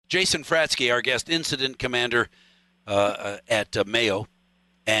Jason Fratzke, our guest, incident commander at Mayo.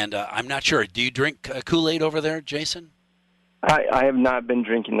 And I'm not sure. Do you drink Kool-Aid over there, Jason? I have not been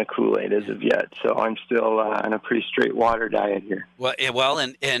drinking the Kool-Aid as of yet, so I'm still on a pretty straight water diet here. Well, have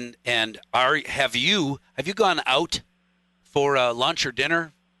you gone out for lunch or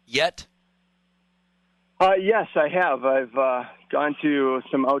dinner yet? Yes, I have. I've gone to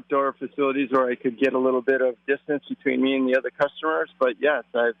some outdoor facilities where I could get a little bit of distance between me and the other customers. But yes,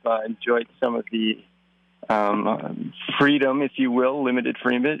 I've enjoyed some of the freedom, if you will, limited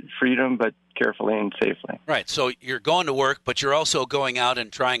freedom, but carefully and safely. Right. So you're going to work, but you're also going out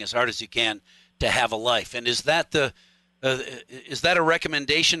and trying as hard as you can to have a life. And is that a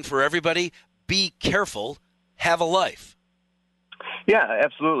recommendation for everybody? Be careful, have a life. Yeah,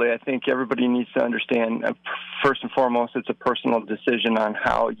 absolutely. I think everybody needs to understand, first and foremost, it's a personal decision on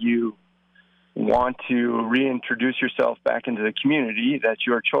how you want to reintroduce yourself back into the community. That's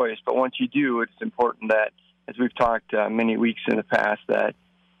your choice. But once you do, it's important that, as we've talked many weeks in the past, that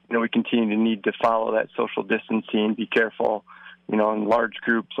we continue to need to follow that social distancing, be careful, in large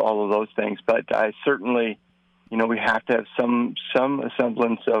groups, all of those things. But I certainly, we have to have some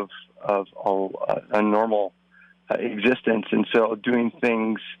semblance of a normal existence, and so doing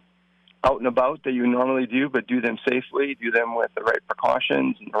things out and about that you normally do, but do them safely, do them with the right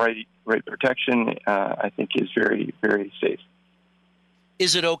precautions and the right protection, I think is very, very safe.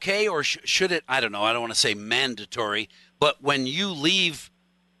 Is it okay, or should it, I don't know, I don't want to say mandatory, but when you leave,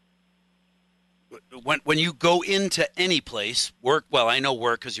 when you go into any place, work, well, I know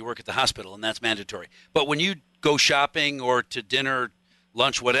work because you work at the hospital and that's mandatory, but when you go shopping or to dinner,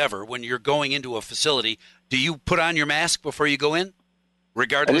 lunch, whatever, when you're going into a facility, do you put on your mask before you go in,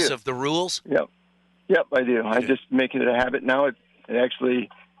 regardless of the rules? Yep, I do. I just make it a habit now. It actually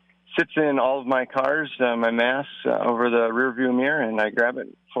sits in all of my cars, my mask over the rearview mirror, and I grab it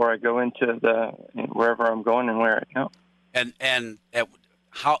before I go into wherever I'm going and wear it. Yeah. And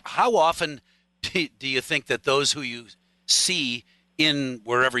how often do you think that those who you see in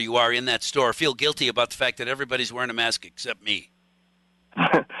wherever you are in that store feel guilty about the fact that everybody's wearing a mask except me?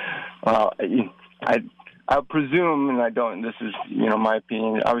 Well, I presume, and I don't, this is, my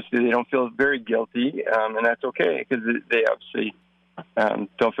opinion, obviously they don't feel very guilty, and that's okay, because they obviously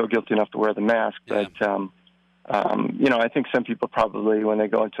don't feel guilty enough to wear the mask. Yeah. But, I think some people probably, when they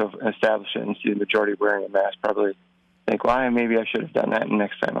go into an establishment and see the majority wearing a mask, probably think, well, maybe I should have done that, and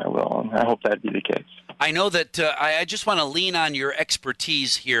next time I will. And I hope that'd be the case. I know that I just want to lean on your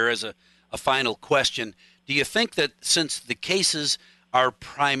expertise here as a final question. Do you think that since the cases are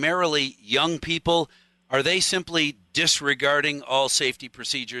primarily young people, are they simply disregarding all safety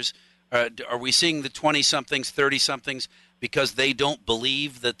procedures? Are we seeing the 20-somethings, 30-somethings because they don't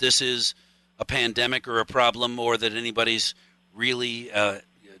believe that this is a pandemic or a problem, or that anybody's really that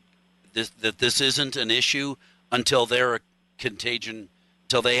this isn't an issue until they're a contagion,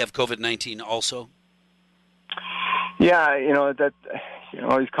 until they have COVID-19 also? Yeah, that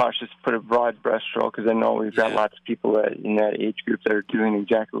always cautious to put a broad brushstroke, because I know we've got lots of people in that age group that are doing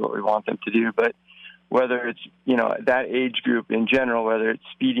exactly what we want them to do. But whether it's, that age group in general, whether it's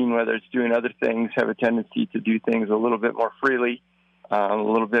speeding, whether it's doing other things, have a tendency to do things a little bit more freely, a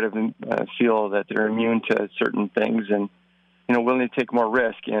little bit of feel that they're immune to certain things and, willing to take more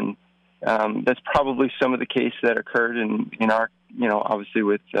risk. And that's probably some of the cases that occurred in our, obviously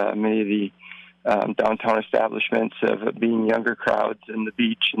with many of the downtown establishments of being younger crowds and the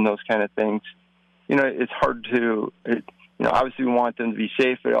beach and those kind of things. It's hard to, obviously we want them to be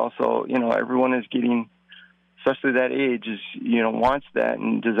safe, but also, everyone is getting, especially that age, is, wants that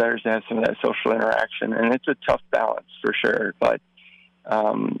and desires to have some of that social interaction. And it's a tough balance for sure. But,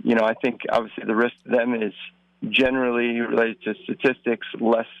 I think obviously the risk to them is generally related to statistics,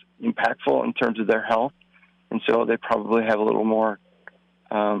 less impactful in terms of their health. And so they probably have a little more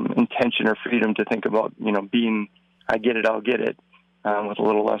intention or freedom to think about, being, I get it, I'll get it, with a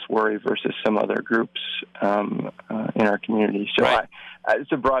little less worry versus some other groups in our community. So right.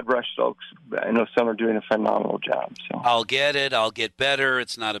 It's a broad brush strokes. I know some are doing a phenomenal job. So I'll get it. I'll get better.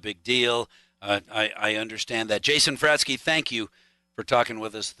 It's not a big deal. I understand that. Jason Fratzke, thank you for talking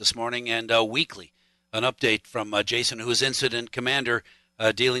with us this morning, and weekly an update from Jason, who is incident commander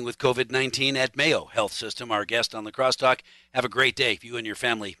dealing with COVID-19 at Mayo Health System, our guest on the Crosstalk. Have a great day. You and your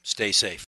family stay safe.